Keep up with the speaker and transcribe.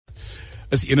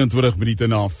Is 21 minute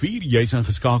na 4, jy's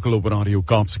ingeskakel op Radio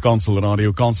Kaapse Kansel,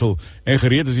 Radio Kansel, en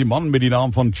gereed is die man met die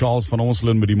naam van Charles van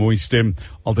Onselen met die mooie stem.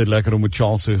 Altyd lekker om met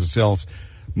Charles te gesels.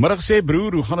 Middag sê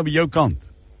broer, hoe gaan het by jou kant?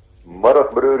 Middag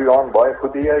broer Jan, baie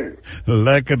goed en jy?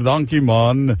 Lekker, dankie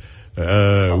man.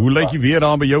 Hoe lyk jy weer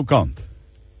daar by jou kant?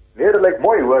 Nee, dit lyk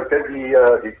mooi hoor, kyk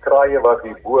die kraaie wat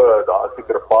hier bo, daar is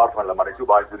seker 'n paar van hulle, maar nie so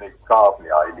baie so in die Kaap nie.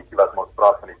 Ja, die liedjie wat ons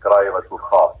praat van die kraaie wat so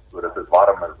gaaf, so dit is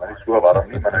warm, maar nie so warm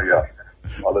nie, maar nou ja,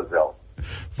 alles wel.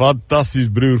 Fantasties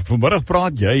broer, vanmiddag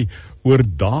praat jy oor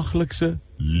daaglikse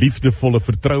liefdevolle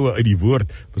vertroue uit die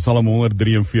woord, Psalm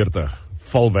 143.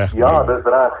 Val weg. Ja, dis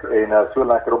reg, en so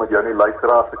lekker om met jou nie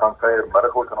luisteraars te kan kuier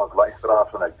middagoggend aan ons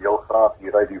luisteraars, en ek deel graag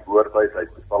hier uit die woord uit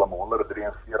Psalm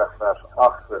 143 vers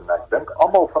 8, en ek dink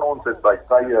almal van ons het by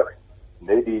tye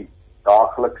net die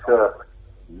daaglikse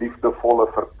liefdevolle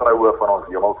vertroue van ons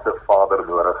hemelse Vader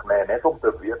nodig, nee, net om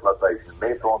te weet dat hy is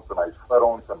met ons en hy is vir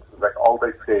ons, en soos ek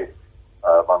altyd sê,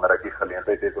 wanneer ek die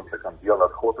geleentheid het om te kan deel,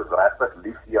 dat God is regtig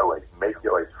lief vir jou, hy is met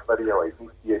jou, hy is vir jou, hy is nie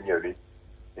teen jou nie.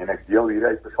 En ek deel hier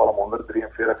uit Psalm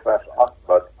 143 vers 8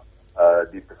 wat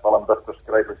die psalmdigter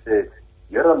skryf en sê,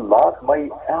 Here, laat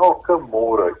my elke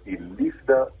môre u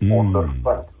liefde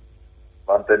ondervind,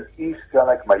 want in u stel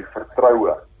ek my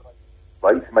vertroue.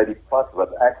 Wys my die pad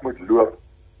wat ek moet loop,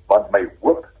 want my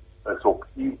hoop is op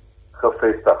u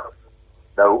gevestig.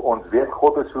 Nou, ons weet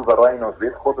God is soewerein, ons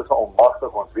weet God is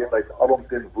almagtig, ons weet hy is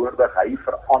alomteenwoordig, hy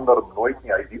verander nooit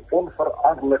nie, hy is die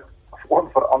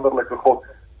onveranderlike God.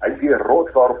 Hy is die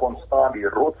rots waarop ons staan, die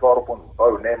rots waarop ons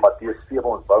bou, nee, Matteus 7,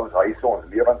 ons bou ons huise, ons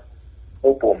lewens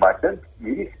op hom. Maar ek dink,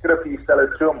 hierdie skrif hier stel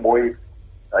het so mooi,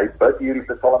 hy bid hierdie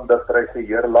psalmdigter, hy sê,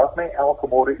 Here, laat my elke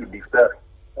môre u liefde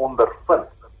ondervind.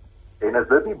 En is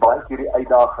dit nie baie keer die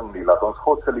uitdaging nie, laat ons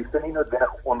God se liefde nie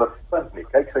noodwendig ondervind nie.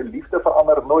 Kyk, sy liefde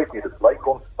verander nooit nie, dit bly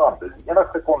konstant. Dis die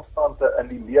enigste konstante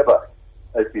in die lewe,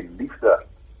 is die liefde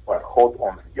van God,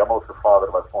 ons hemelse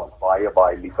Vader, wat vir ons baie,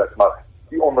 baie lief is. Maar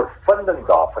die ondervinding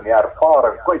daarvan, die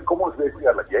ervaring, kom ons wees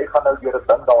eerlik, jy gaan nou deur 'n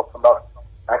ding daar vandag,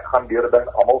 ek gaan deur 'n ding,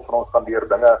 almal van ons gaan deur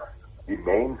dinge, die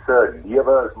mense,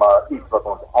 lewe is maar iets wat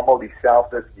ons almal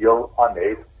dieselfde deel aan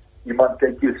het. Iemand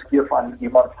kyk jou skeef aan,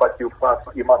 iemand vat jou vas,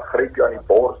 iemand gryp jou aan die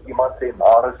bors, iemand sê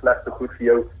maar is slegte goed vir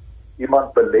jou,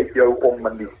 iemand belet jou om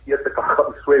in die see te kan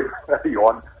gaan swem,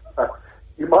 Johan,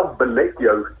 iemand belet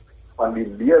jou van die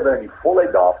lewe en die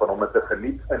volheid daarvan om dit te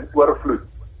geniet in oorvloed.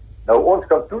 Nou ons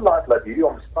kan toelaat dat hierdie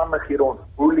omstandighede ons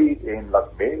boelie en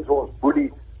laat mense ons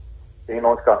boelie en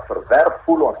ons kan verwerp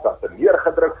voel, ons kan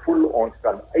neergedruk voel, ons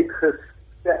kan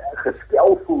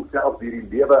uitgeskel voel selfs deur die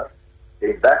lewe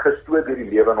en weggestoot deur die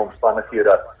lewe en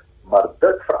omstandighede, maar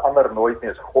dit verander nooit nie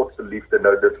is God se liefde.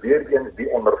 Nou dis weer eens die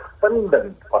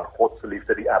ondervinding van God se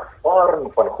liefde, die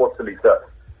ervaring van God se liefde,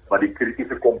 maar die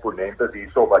kritiese komponent is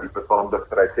hierso wat die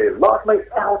psalmdigter sê, laat my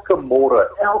elke môre,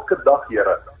 elke dag,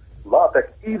 Here, laat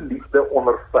ek u liefde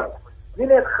ondervind. Nie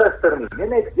net gister nie, nie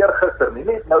net eergister nie,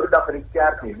 nie net nou die dag in die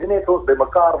kerk nie, nie net ons by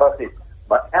mekaar was nie,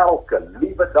 maar elke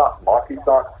liewe dag, maak nie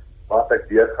saak wat ek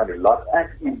deur gaan nie, laat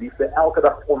ek u liefde elke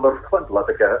dag ondervind, laat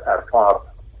ek ervaar,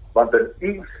 want in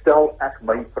u stel ek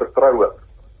my vertroue.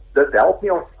 Dit help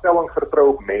nie ons stelling vertrou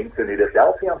op mense nie, dit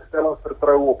help nie ons stelling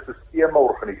vertrou op sisteme,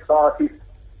 organisasies,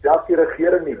 selfs die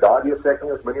regering nie, daardie sê ek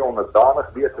ons moet nie onderdanig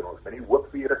wees en ons moet nie hoop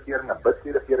vir die regering en bid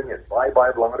vir die regering, is baie,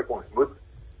 baie belangrik, ons moet,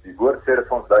 die woord sê dit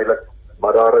vir ons duidelik,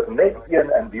 maar daar is net een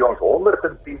in die ons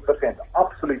 110%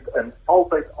 absoluut in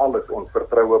altyd alles ons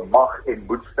vertroue mag en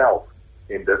moet stel,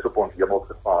 en dis op ons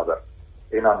hemelse Vader.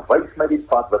 En dan wys my die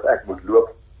pad wat ek moet loop,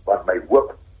 want my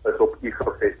hoop is op u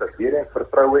gevestig. Weer en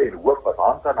vertroue en hoop wat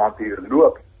hand aan hand hier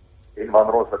loop, en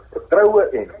wanneer ons met vertroue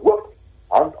en hoop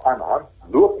hand aan hand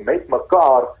loop met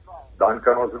mekaar, dan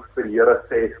kan ons vir die Here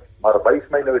sê, maar wys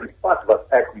my nou die pad wat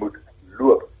ek moet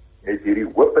loop, met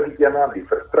hierdie hoop in die een hand, die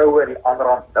vertroue in die ander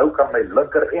hand, nou kan my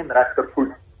linker en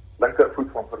regtervoet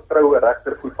van vertroue,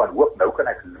 regtervoet van hoop, nou kan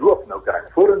ek loop, nou kan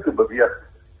ek vorentoe beweeg,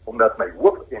 omdat my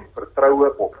hoop en vertroue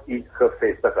op u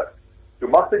gevestig is. So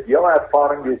mag dit jou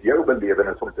ervaring wees, jou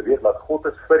belewenis, om te weet dat God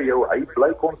is vir jou, hy bly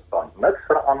konstant, niks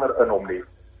verander in hom nie.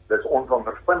 Dis ons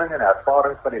ondervinding en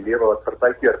ervaring van die lewe wat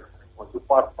partykeer ons so 'n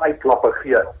paar pyklappe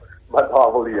gee, maar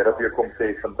daar wil die Here vir jou kom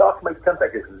sê, vandag my kind,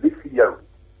 ek is lief vir jou,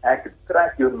 ek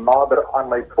trek jou nader aan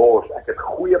my bors, ek het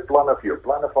goeie planne vir jou,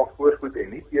 planne van voorspoed en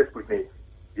nie teëspoed nie,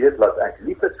 weet dat ek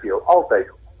lief is vir jou altyd,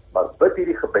 maar bid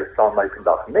hierdie gebed saam met my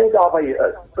vandag, net daar waar jy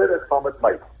is, bid dit saam met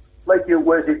my, sluit jou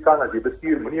oë as jy kan, as jy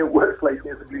bestuur, moenie jou oë sluit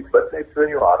nie asseblief, bid net so in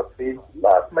jou hart, sê,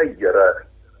 laat my Here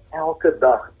elke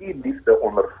dag u liefde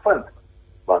ondervind,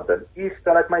 want in u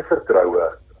stel ek my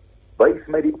vertroue, wys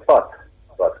my die pad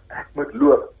wat ek moet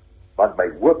loop, want my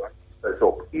hoop is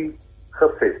op u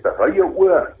gevestig. Hou jou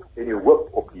oë en jou hoop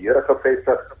op die Here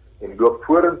gevestig en loop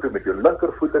vorentoe met jou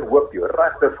linkervoet in hoop, jou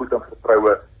regtervoet in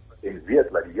vertroue en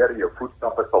weet dat die Here jou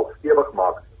voetstappe sal stewig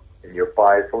maak en jou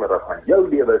paai sal rig aan. Jou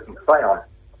lewe is in sy hand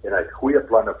en hy het goeie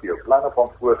planne vir jou, planne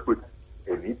van voorspoed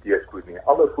en nie teëspoed nie.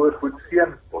 Alle voorspoed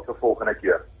seën, tot 'n volgende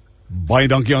keer. Baie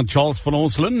dankie aan Charles van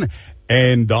Onselen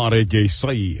en daar het jy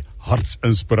sy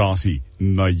hartsinspirasie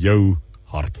na jou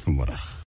hart vanmiddag.